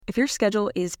If your schedule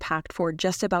is packed for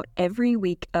just about every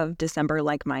week of December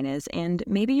like mine is, and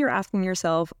maybe you're asking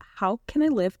yourself, how can I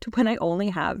lift when I only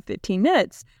have 15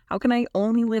 minutes? How can I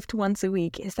only lift once a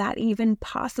week? Is that even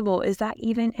possible? Is that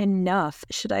even enough?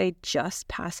 Should I just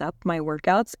pass up my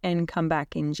workouts and come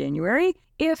back in January?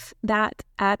 If that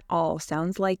at all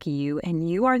sounds like you, and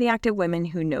you are the active woman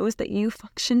who knows that you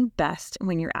function best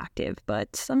when you're active,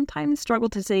 but sometimes struggle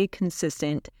to stay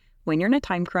consistent when you're in a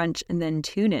time crunch, and then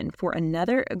tune in for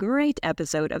another great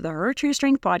episode of the Her True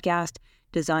Strength podcast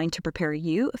designed to prepare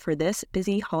you for this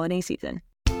busy holiday season.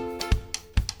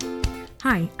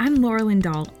 Hi, I'm Laura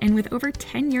Lindahl, and with over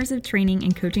 10 years of training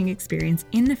and coaching experience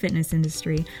in the fitness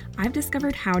industry, I've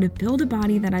discovered how to build a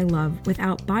body that I love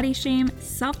without body shame,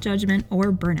 self-judgment,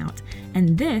 or burnout.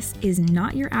 And this is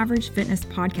Not Your Average Fitness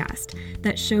podcast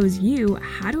that shows you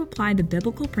how to apply the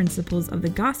biblical principles of the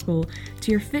gospel to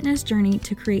your fitness journey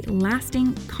to create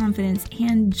lasting confidence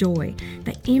and joy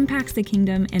that impacts the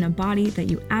kingdom in a body that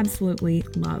you absolutely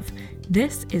love.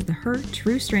 This is the Her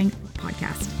True Strength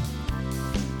podcast.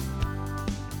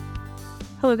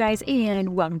 Hello, guys,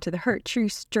 and welcome to the Her True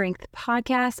Strength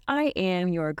podcast. I am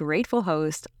your grateful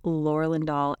host, Laura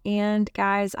Lindahl. And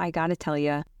guys, I gotta tell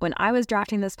you, when I was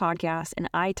drafting this podcast and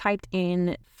I typed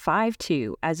in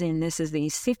 5-2, as in this is the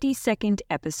 52nd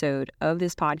episode of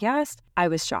this podcast, I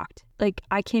was shocked.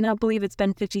 I cannot believe it's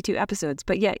been 52 episodes,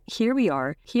 but yet here we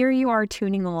are. Here you are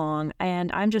tuning along,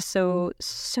 and I'm just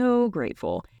so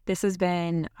grateful. This has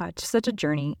been just such a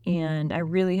journey, and I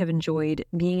really have enjoyed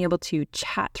being able to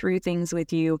chat through things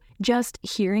with you. Just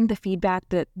hearing the feedback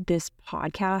that this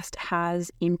podcast has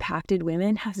impacted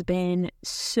women has been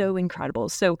so incredible.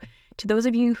 So to those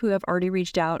of you who have already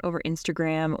reached out over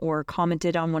Instagram or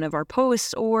commented on one of our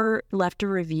posts or left a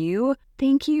review,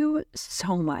 thank you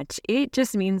so much. It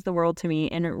just means the world to me,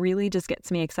 and it really just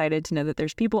gets me excited to know that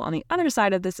there's people on the other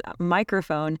side of this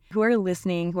microphone who are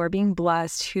listening, who are being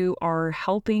blessed, who are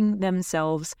helping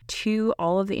themselves to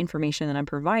all of the information that I'm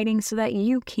providing so that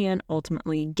you can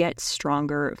ultimately get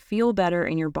stronger, feel better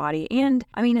in your body. And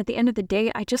I mean, at the end of the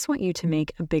day, I just want you to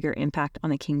make a bigger impact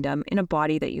on the kingdom in a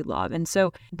body that you love. And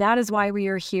so that is why we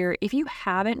are here. If you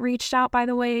haven't reached out, by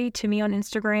the way, to me on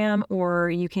Instagram, or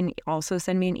you can also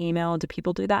send me an email. Do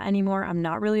people do that anymore? I'm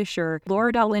not really sure.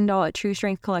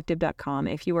 Laura.Lindahl@TrueStrengthCollective.com.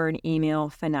 If you are an email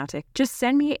fanatic, just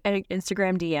send me an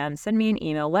Instagram DM, send me an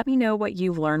email. Let me know what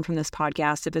you've learned from this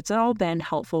podcast. If it's all been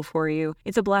helpful for you,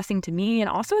 it's a blessing to me, and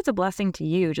also it's a blessing to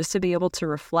you just to be able to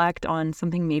reflect on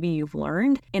something maybe you've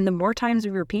learned. And the more times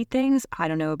we repeat things, I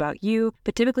don't know about you,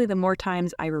 but typically the more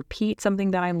times I repeat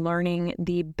something that I'm learning,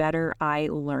 the better I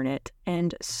learn it.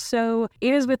 And so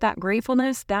it is with that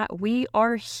gratefulness that we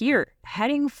are here,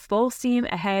 heading full steam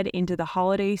ahead into the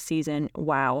holiday season.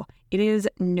 Wow. It is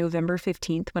November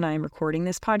 15th when I'm recording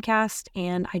this podcast,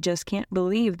 and I just can't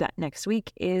believe that next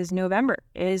week is November.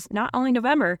 It is not only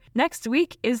November, next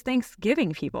week is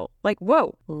Thanksgiving, people.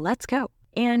 Whoa, let's go.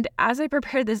 And as I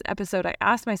prepared this episode, I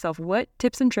asked myself, what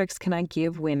tips and tricks can I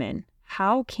give women?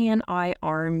 How can I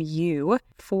arm you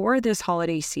for this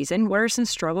holiday season? What are some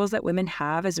struggles that women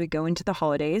have as we go into the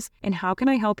holidays? And how can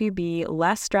I help you be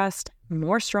less stressed,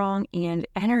 more strong, and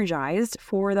energized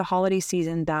for the holiday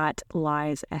season that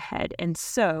lies ahead? And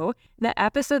so the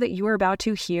episode that you are about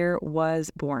to hear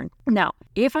was born. Now,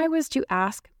 if I was to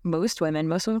ask most women,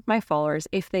 most of my followers,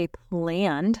 if they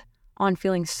planned on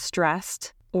feeling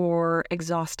stressed or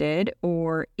exhausted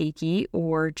or achy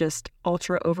or just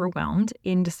ultra overwhelmed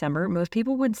in December, most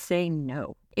people would say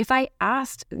no. If I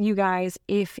asked you guys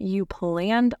if you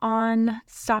planned on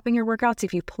stopping your workouts,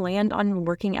 if you planned on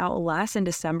working out less in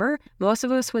December, most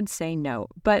of us would say no.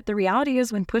 But the reality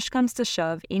is, when push comes to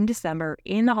shove in December,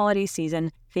 in the holiday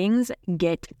season, things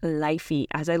get lifey,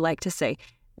 as I like to say.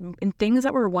 And things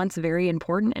that were once very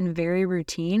important and very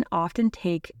routine often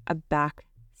take a back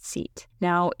seat.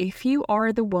 Now, if you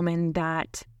are the woman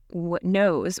that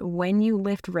knows when you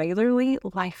lift regularly,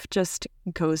 life just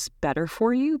goes better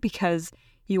for you because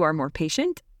you are more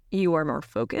patient, you are more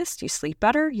focused, you sleep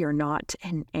better, you're not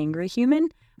an angry human.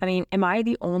 I mean, am I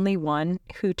the only one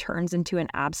who turns into an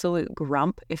absolute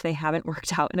grump if they haven't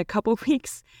worked out in a couple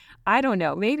weeks? I don't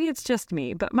know. Maybe it's just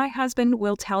me, but my husband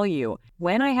will tell you,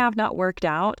 when I have not worked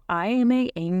out, I am an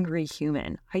angry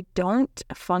human. I don't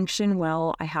function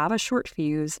well. I have a short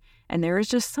fuse, and there is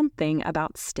just something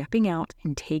about stepping out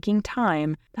and taking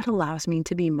time that allows me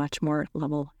to be much more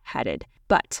level-headed.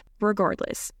 But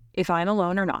regardless, if I'm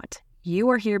alone or not,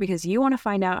 You are here because you want to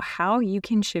find out how you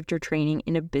can shift your training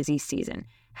in a busy season,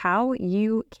 how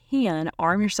you can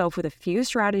arm yourself with a few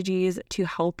strategies to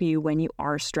help you when you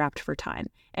are strapped for time.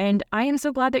 And I am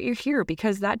so glad that you're here,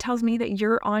 because that tells me that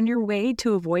you're on your way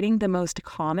to avoiding the most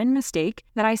common mistake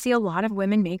that I see a lot of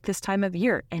women make this time of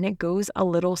year. And it goes a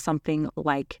little something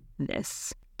like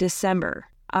this. December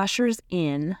ushers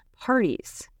in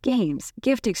parties, games,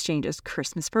 gift exchanges,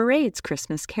 Christmas parades,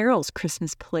 Christmas carols,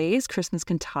 Christmas plays, Christmas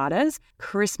cantatas,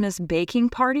 Christmas baking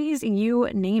parties, you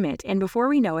name it. And before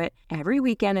we know it, every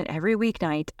weekend and every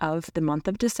weeknight of the month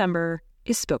of December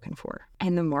is spoken for.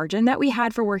 And the margin that we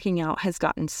had for working out has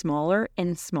gotten smaller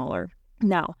and smaller.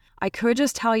 Now, I could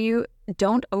just tell you,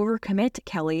 don't overcommit,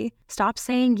 Kelly. Stop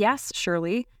saying yes,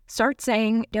 Shirley. Start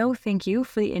saying no, thank you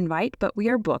for the invite, but we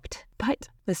are booked. But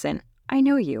listen, I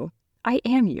know you. I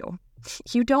am you.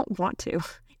 You don't want to.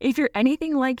 If you're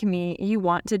anything like me, you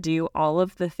want to do all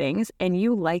of the things, and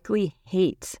you likely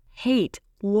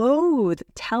loathe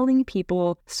telling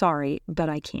people, sorry, but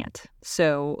I can't.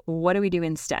 So what do we do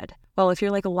instead? Well, if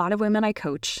you're like a lot of women I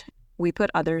coach, we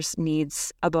put others'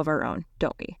 needs above our own,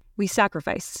 don't we? We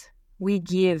sacrifice. We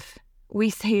give. We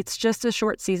say it's just a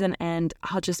short season and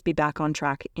I'll just be back on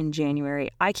track in January.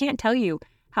 I can't tell you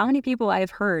how many people I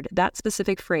have heard that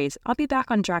specific phrase, I'll be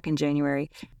back on track in January.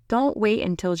 Don't wait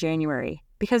until January,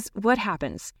 because what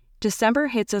happens? December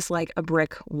hits us like a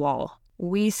brick wall.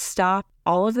 We stop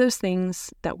all of those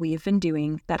things that we've been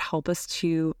doing that help us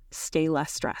to stay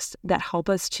less stressed, that help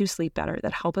us to sleep better,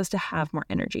 that help us to have more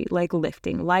energy, like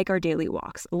lifting, like our daily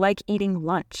walks, like eating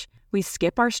lunch. We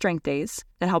skip our strength days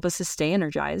that help us to stay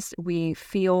energized. We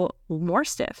feel more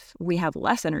stiff. We have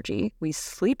less energy. We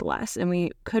sleep less. And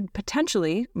we could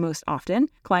potentially, most often,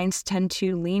 clients tend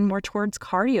to lean more towards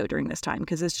cardio during this time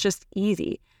because it's just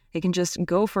easy. They can just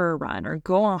go for a run or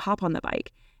hop on the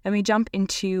bike. And we jump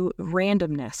into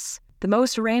randomness. The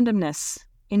most randomness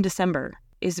in December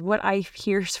is what I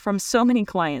hear from so many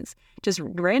clients. Just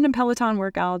random Peloton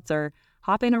workouts or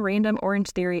hop in a random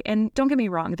Orange Theory. And don't get me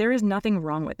wrong, there is nothing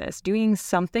wrong with this. Doing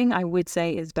something, I would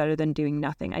say, is better than doing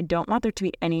nothing. I don't want there to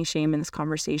be any shame in this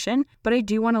conversation, but I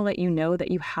do want to let you know that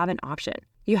you have an option.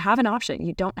 You have an option.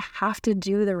 You don't have to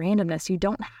do the randomness. You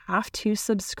don't have to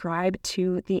subscribe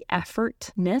to the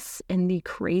effortness and the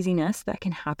craziness that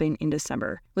can happen in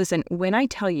December. Listen, when I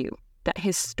tell you that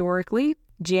historically,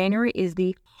 January is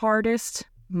the hardest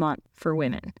month for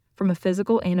women, from a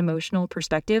physical and emotional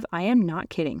perspective, I am not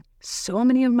kidding. So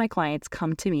many of my clients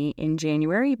come to me in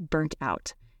January burnt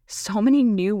out. So many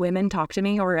new women talk to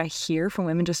me, or I hear from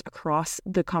women just across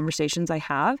the conversations I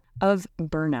have, of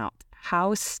burnout.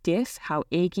 How stiff, how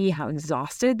achy, how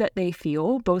exhausted that they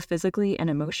feel, both physically and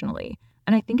emotionally.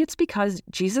 And I think it's because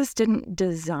Jesus didn't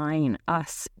design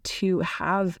us to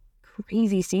have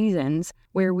crazy seasons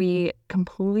where we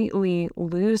completely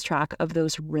lose track of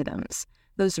those rhythms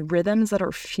that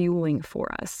are fueling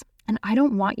for us. And I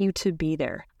don't want you to be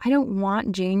there. I don't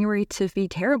want January to be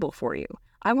terrible for you.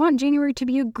 I want January to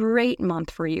be a great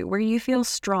month for you, where you feel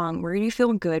strong, where you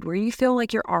feel good, where you feel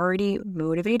like you're already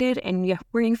motivated, and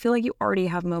where you feel like you already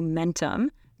have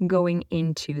momentum going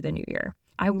into the new year.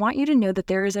 I want you to know that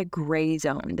there is a gray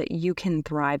zone that you can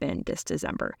thrive in this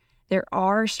December. There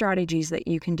are strategies that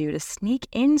you can do to sneak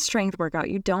in strength workout.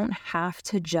 You don't have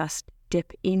to just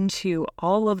dip into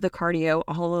all of the cardio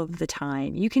all of the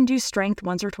time. You can do strength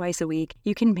once or twice a week.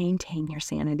 You can maintain your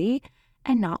sanity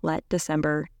and not let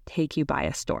December take you by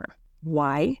a storm.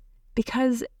 Why?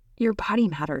 Because your body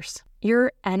matters.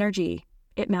 Your energy,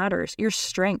 it matters. Your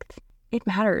strength, it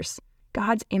matters.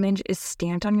 God's image is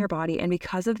stamped on your body, and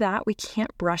because of that, we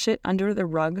can't brush it under the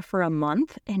rug for a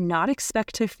month and not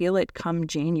expect to feel it come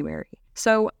January.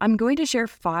 So I'm going to share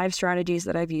 5 strategies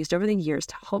that I've used over the years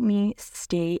to help me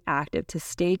stay active, to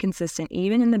stay consistent,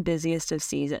 even in the busiest of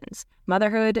seasons.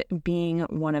 Motherhood being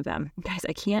one of them. Guys,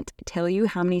 I can't tell you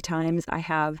how many times I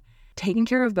have taken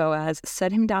care of Boaz,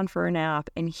 set him down for a nap,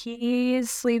 and he is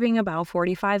sleeping about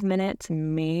 45 minutes.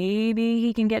 Maybe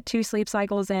he can get 2 sleep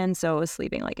cycles in, so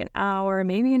sleeping like an hour,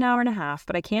 maybe an hour and a half.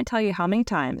 But I can't tell you how many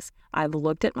times I've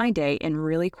looked at my day and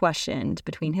really questioned,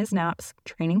 between his naps,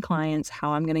 training clients,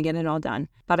 how I'm going to get it all done.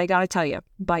 But I got to tell you,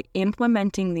 by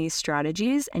implementing these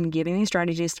strategies and giving these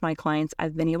strategies to my clients,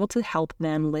 I've been able to help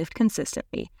them live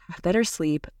consistently, have better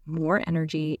sleep, more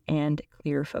energy, and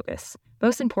clear focus.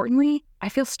 Most importantly, I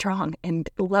feel strong and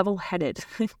level-headed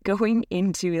going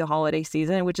into the holiday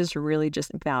season, which is really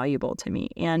just valuable to me.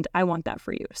 And I want that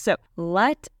for you. So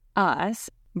let us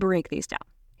break these down.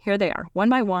 Here they are, one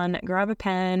by one. Grab a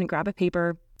pen, grab a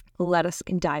paper. Let us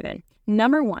dive in.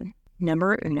 Number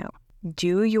uno,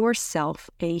 do yourself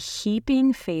a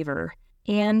heaping favor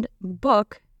and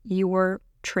book your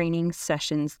training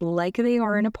sessions like they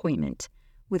are an appointment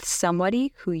with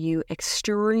somebody who you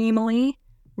extremely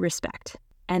respect.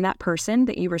 And that person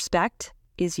that you respect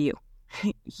is you.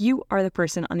 You are the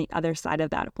person on the other side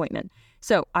of that appointment.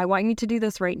 So I want you to do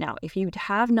this right now. If you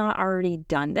have not already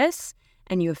done this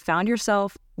and you have found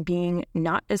yourself being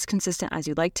not as consistent as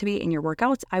you'd like to be in your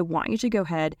workouts, I want you to go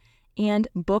ahead and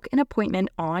book an appointment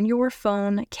on your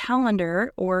phone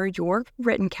calendar or your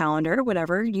written calendar,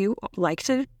 whatever you like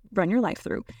to run your life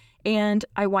through. And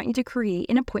I want you to create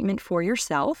an appointment for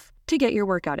yourself to get your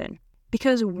workout in.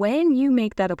 Because when you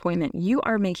make that appointment, you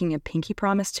are making a pinky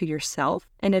promise to yourself,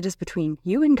 and it is between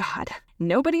you and God.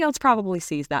 Nobody else probably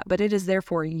sees that, but it is there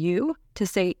for you to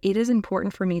say, it is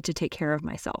important for me to take care of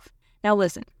myself. Now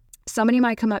listen, somebody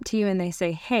might come up to you and they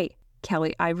say, hey,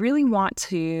 Kelly, I really want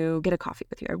to get a coffee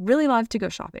with you. I really love to go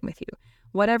shopping with you,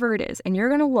 whatever it is. And you're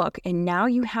going to look, and now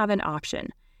you have an option.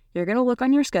 You're going to look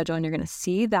on your schedule and you're going to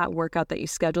see that workout that you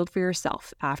scheduled for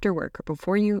yourself after work or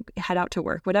before you head out to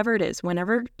work, whatever it is,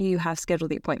 whenever you have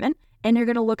scheduled the appointment, and you're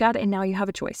going to look at it and now you have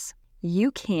a choice.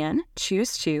 You can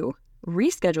choose to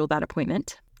reschedule that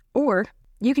appointment or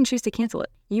you can choose to cancel it.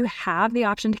 You have the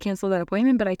option to cancel that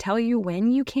appointment, but I tell you, when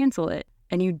you cancel it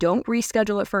and you don't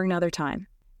reschedule it for another time,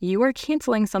 you are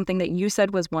canceling something that you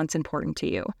said was once important to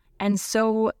you. And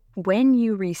so when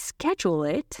you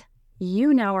reschedule it,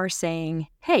 you now are saying,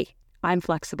 hey, I'm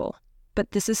flexible, but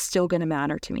this is still going to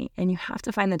matter to me. And you have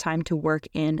to find the time to work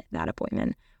in that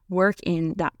appointment, work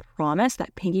in that promise,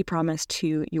 that pinky promise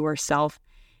to yourself.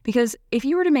 Because if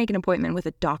you were to make an appointment with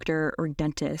a doctor or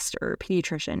dentist or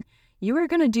pediatrician, you are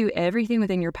going to do everything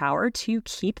within your power to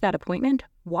keep that appointment.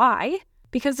 Why?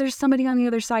 Because there's somebody on the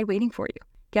other side waiting for you.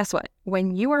 Guess what?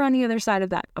 When you are on the other side of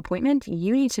that appointment,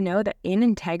 you need to know that in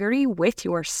integrity with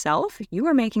yourself, you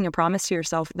are making a promise to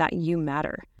yourself that you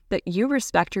matter, that you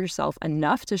respect yourself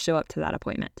enough to show up to that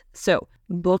appointment. So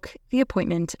book the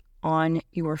appointment on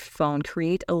your phone.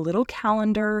 Create a little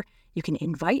calendar. You can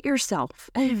invite yourself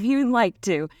if you'd like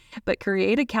to, but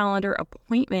create a calendar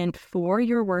appointment for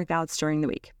your workouts during the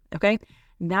week. Okay?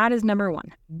 That is number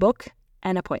one. Book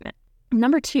an appointment.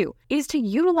 Number two is to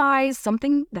utilize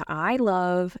something that I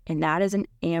love, and that is an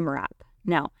AMRAP.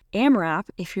 Now, AMRAP,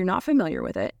 if you're not familiar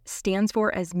with it, stands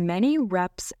for as many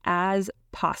reps as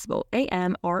possible,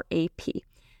 AMRAP.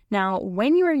 Now,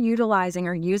 when you are utilizing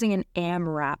or using an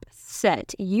AMRAP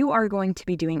set, you are going to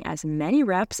be doing as many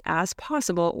reps as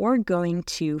possible or going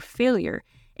to failure.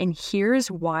 And here's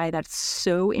why that's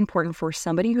so important for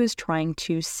somebody who is trying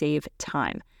to save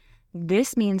time.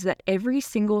 This means that every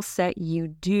single set you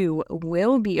do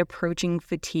will be approaching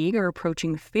fatigue or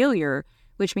approaching failure,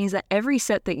 which means that every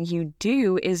set that you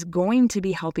do is going to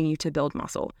be helping you to build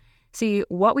muscle. See,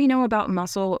 what we know about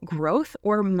muscle growth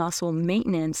or muscle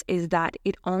maintenance is that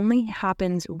it only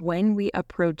happens when we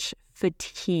approach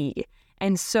fatigue.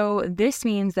 And so this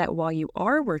means that while you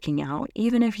are working out,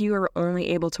 even if you are only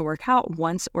able to work out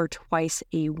once or twice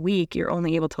a week, you're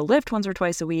only able to lift once or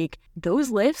twice a week,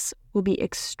 those lifts will be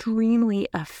extremely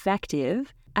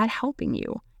effective at helping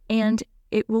you. And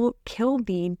it will kill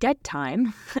the dead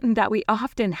time that we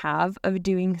often have of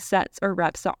doing sets or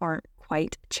reps that aren't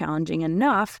quite challenging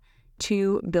enough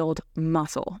to build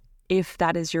muscle, if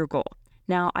that is your goal.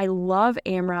 Now, I love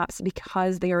AMRAPs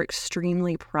because they are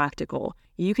extremely practical.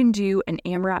 You can do an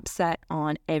AMRAP set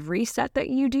on every set that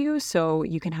you do, so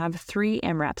you can have 3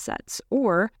 AMRAP sets,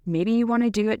 or maybe you want to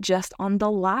do it just on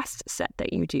the last set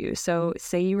that you do. So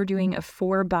say you were doing a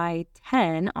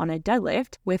 4x10 on a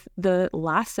deadlift with the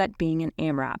last set being an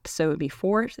AMRAP. So it would be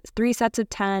 3 sets of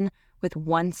 10 with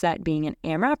 1 set being an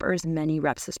AMRAP or as many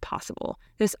reps as possible.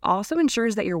 This also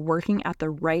ensures that you're working at the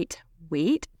right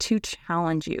weight to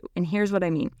challenge you. And here's what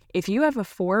I mean. If you have a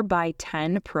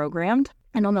 4x10 programmed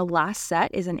and on the last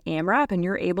set is an AMRAP and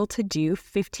you're able to do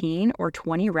 15 or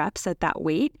 20 reps at that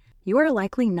weight, you are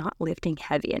likely not lifting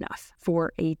heavy enough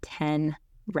for a 10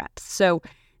 reps. So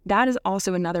that is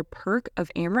also another perk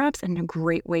of AMRAPs and a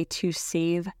great way to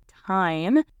save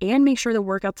time and make sure the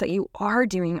workouts that you are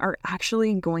doing are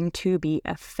actually going to be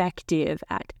effective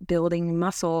at building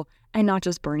muscle and not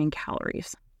just burning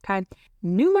calories. Okay.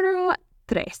 Number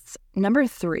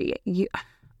 3.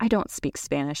 I don't speak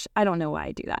Spanish. I don't know why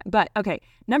I do that. But okay.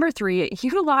 Number 3,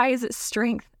 utilize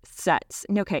strength sets.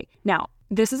 Okay. Now,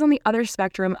 this is on the other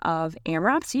spectrum of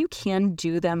AMRAPs. You can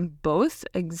do them both.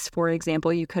 For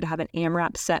example, you could have an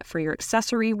AMRAP set for your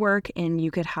accessory work and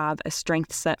you could have a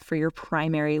strength set for your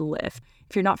primary lift.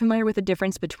 If you're not familiar with the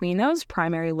difference between those,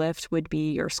 primary lift would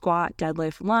be your squat,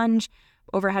 deadlift, lunge,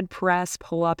 overhead press,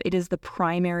 pull-up. It is the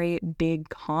primary big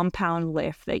compound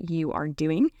lift that you are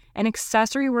doing. And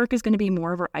accessory work is going to be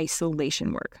more of our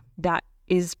isolation work. That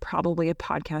is probably a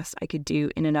podcast I could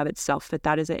do in and of itself, but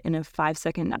that is it in a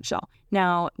 5-second nutshell.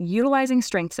 Now, utilizing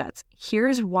strength sets.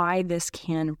 Here's why this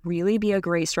can really be a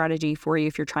great strategy for you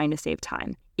if you're trying to save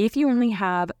time. If you only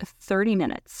have 30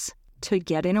 minutes to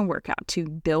get in a workout, to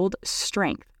build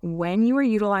strength, when you are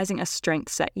utilizing a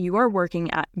strength set, you are working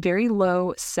at very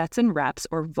low sets and reps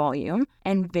or volume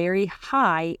and very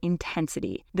high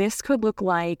intensity. This could look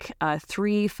like a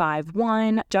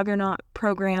 3-5-1 juggernaut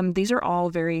program. These are all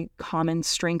very common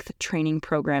strength training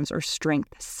programs or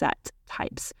strength set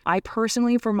types. I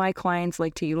personally, for my clients,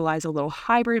 like to utilize a little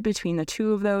hybrid between the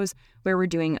two of those, where we're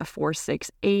doing a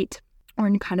 4-6-8 or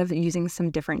kind of using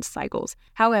some different cycles.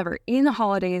 However, in the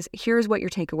holidays, here's what your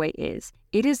takeaway is.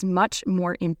 It is much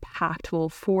more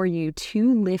impactful for you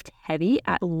to lift heavy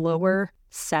at lower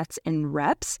sets and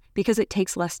reps because it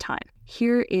takes less time.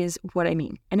 Here is what I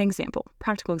mean. An example,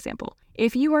 practical example.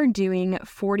 If you are doing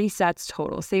 40 sets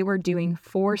total, say we're doing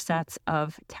 4 sets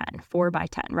of 10, 4 by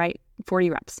 10, right? 40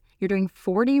 reps. You're doing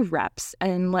 40 reps,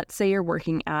 and let's say you're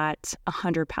working at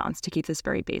 100 pounds to keep this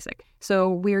very basic. So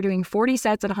we're doing 40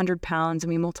 sets at 100 pounds,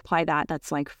 and we multiply that.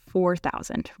 That's like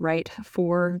 4,000, right?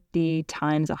 40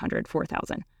 times 100,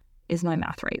 4,000. Is my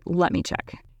math right? Let me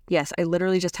check. Yes, I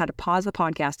literally just had to pause the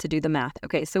podcast to do the math.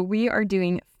 Okay, so we are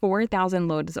doing 4,000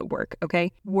 loads of work,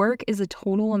 okay? Work is the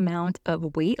total amount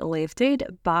of weight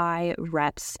lifted by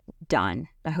reps done.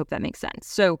 I hope that makes sense.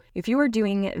 So if you are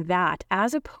doing that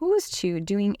as opposed to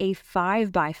doing a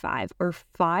 5x5 or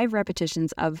 5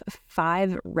 repetitions of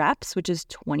 5 reps, which is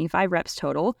 25 reps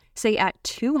total, say at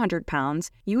 200 pounds,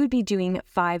 you would be doing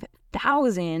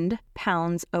 5,000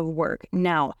 pounds of work.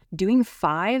 Now, doing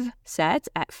 5 sets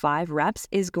at 5 reps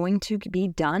is going to be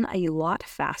done a lot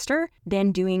faster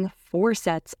than doing 4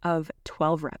 sets of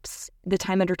 12 reps. The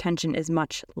time under tension is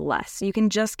much less. You can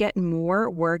just get more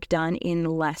work done in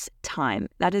less time.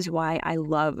 That is why I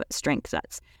love strength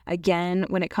sets. Again,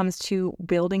 when it comes to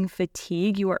building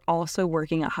fatigue, you are also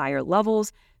working at higher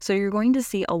levels, so you're going to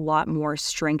see a lot more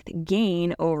strength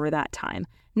gain over that time.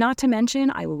 Not to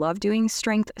mention, I love doing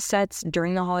strength sets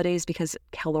during the holidays because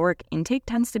caloric intake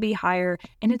tends to be higher,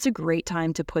 and it's a great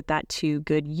time to put that to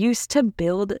good use to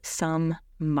build some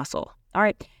muscle. All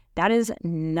right, that is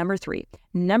number 3.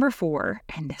 Number 4,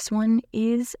 and this one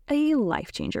is a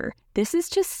life changer. This is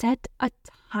just set a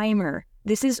timer.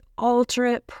 This is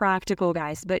ultra practical,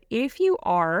 guys, but if you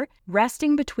are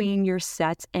resting between your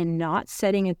sets and not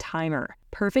setting a timer,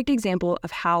 perfect example of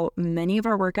how many of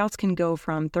our workouts can go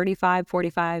from 35,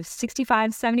 45,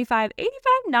 65, 75, 85,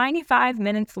 95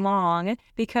 minutes long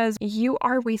because you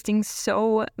are wasting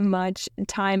so much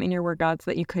time in your workouts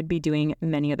that you could be doing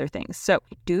many other things. So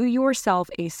do yourself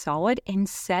a solid and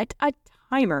set a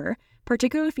timer,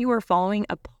 particularly if you are following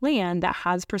a plan that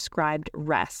has prescribed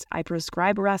rest. I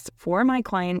prescribe rest for my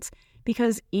clients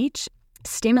because each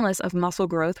stimulus of muscle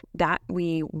growth that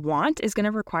we want is going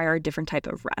to require a different type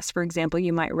of rest. For example,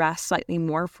 you might rest slightly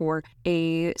more for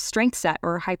a strength set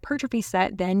or hypertrophy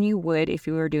set than you would if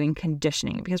you were doing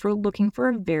conditioning because we're looking for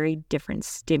a very different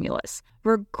stimulus.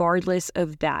 Regardless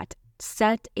of that,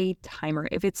 set a timer.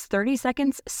 If it's 30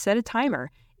 seconds, set a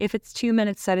timer. If it's 2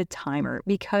 minutes, set a timer.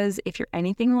 Because if you're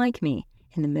anything like me,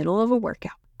 in the middle of a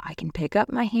workout, I can pick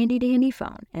up my handy dandy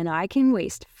phone and I can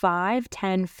waste 5,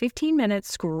 10, 15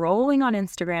 minutes scrolling on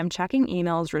Instagram, checking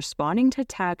emails, responding to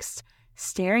texts,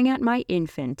 staring at my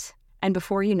infant. And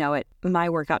before you know it, my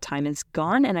workout time is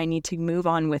gone and I need to move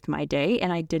on with my day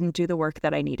and I didn't do the work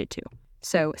that I needed to.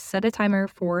 So set a timer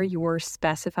for your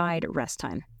specified rest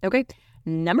time. Okay.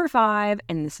 Number 5,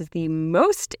 and this is the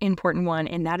most important one,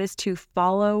 and that is to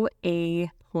follow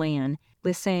a plan.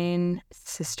 Listen,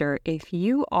 sister, if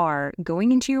you are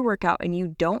going into your workout and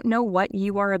you don't know what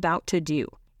you are about to do,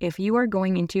 if you are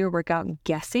going into your workout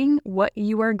guessing what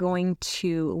you are going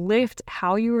to lift,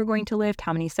 how you are going to lift,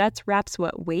 how many sets, reps,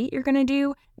 what weight you're going to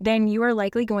do, then you are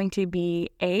likely going to be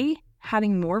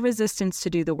having more resistance to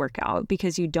do the workout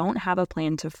because you don't have a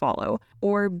plan to follow,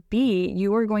 or B,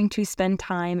 you are going to spend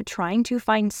time trying to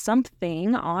find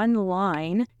something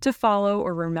online to follow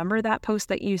or remember that post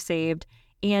that you saved.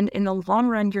 And in the long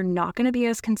run, you're not going to be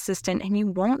as consistent and you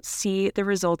won't see the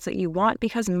results that you want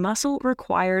because muscle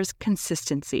requires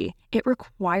consistency. It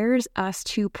requires us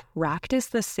to practice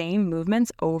the same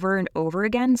movements over and over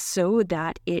again so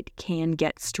that it can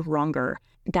get stronger.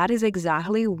 That is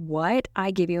exactly what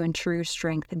I give you in True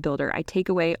Strength Builder. I take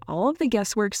away all of the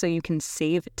guesswork so you can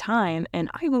save time, and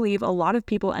I believe a lot of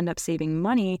people end up saving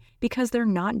money because they're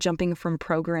not jumping from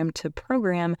program to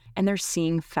program and they're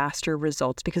seeing faster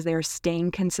results because they are staying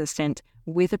consistent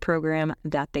with a program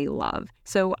that they love.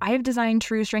 So I have designed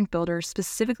True Strength Builder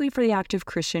specifically for the active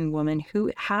Christian woman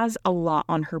who has a lot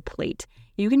on her plate.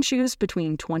 You can choose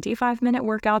between 25-minute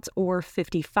workouts or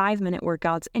 55-minute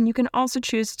workouts, and you can also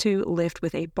choose to lift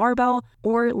with a barbell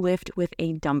or lift with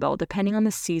a dumbbell, depending on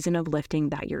the season of lifting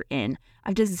that you're in.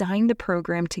 I've designed the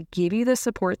program to give you the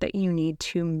support that you need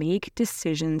to make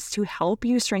decisions, to help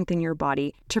you strengthen your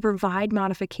body, to provide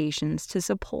modifications, to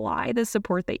supply the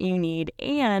support that you need.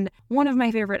 And one of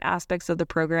my favorite aspects of the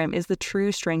program is the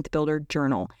True Strength Builder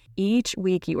Journal. Each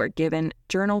week you are given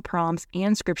journal prompts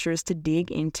and scriptures to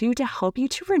dig into to help you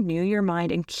to renew your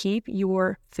mind and keep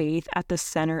your faith at the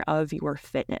center of your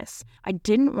fitness. I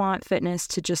didn't want fitness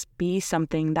to just be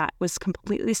something that was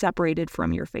completely separated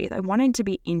from your faith. I wanted to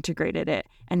be integrated it.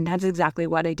 And that's exactly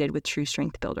what I did with True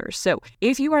Strength Builder. So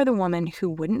if you are the woman who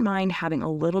wouldn't mind having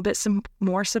a little bit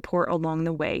more support along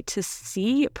the way to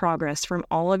see progress from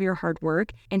all of your hard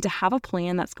work and to have a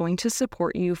plan that's going to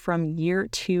support you from year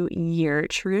to year,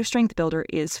 True Strength Builder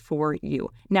is for you.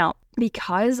 Now,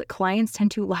 because clients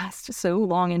tend to last so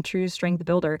long in True Strength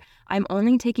Builder, I'm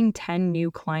only taking 10 new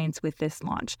clients with this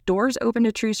launch. Doors open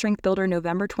to True Strength Builder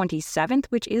November 27th,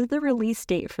 which is the release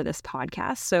date for this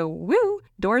podcast. So woo,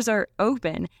 doors are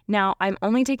open. Now, I'm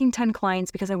only taking 10 clients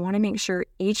because I want to make sure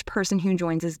each person who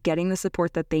joins is getting the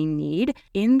support that they need.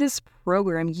 In this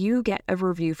program, you get a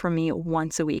review from me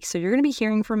once a week. So you're going to be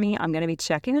hearing from me. I'm going to be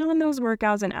checking in on those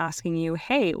workouts and asking you,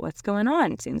 hey, what's going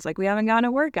on? It seems like we haven't gotten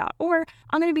a workout. Or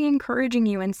I'm going to be encouraging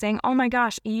you and saying, oh my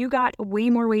gosh, you got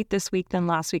way more weight this week than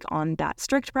last week on that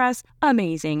strict press.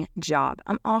 Amazing job.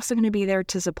 I'm also going to be there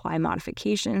to supply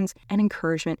modifications and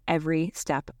encouragement every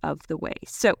step of the way.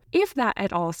 So if that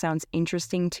at all sounds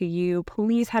interesting to you,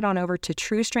 please head on over to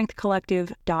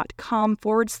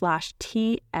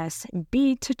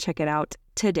truestrengthcollective.com/TSB to check it out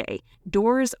today.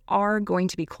 Doors are going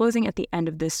to be closing at the end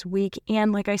of this week.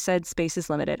 And like I said, space is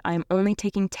limited. I'm only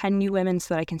taking 10 new women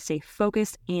so that I can stay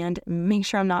focused and make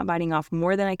sure I'm not biting off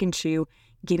more than I can chew,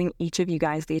 giving each of you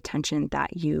guys the attention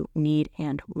that you need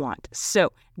and want.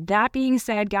 So that being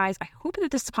said, guys, I hope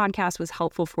that this podcast was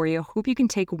helpful for you. I hope you can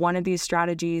take one of these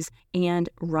strategies and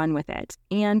run with it.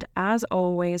 And as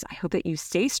always, I hope that you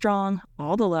stay strong.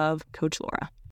 All the love, Coach Laura.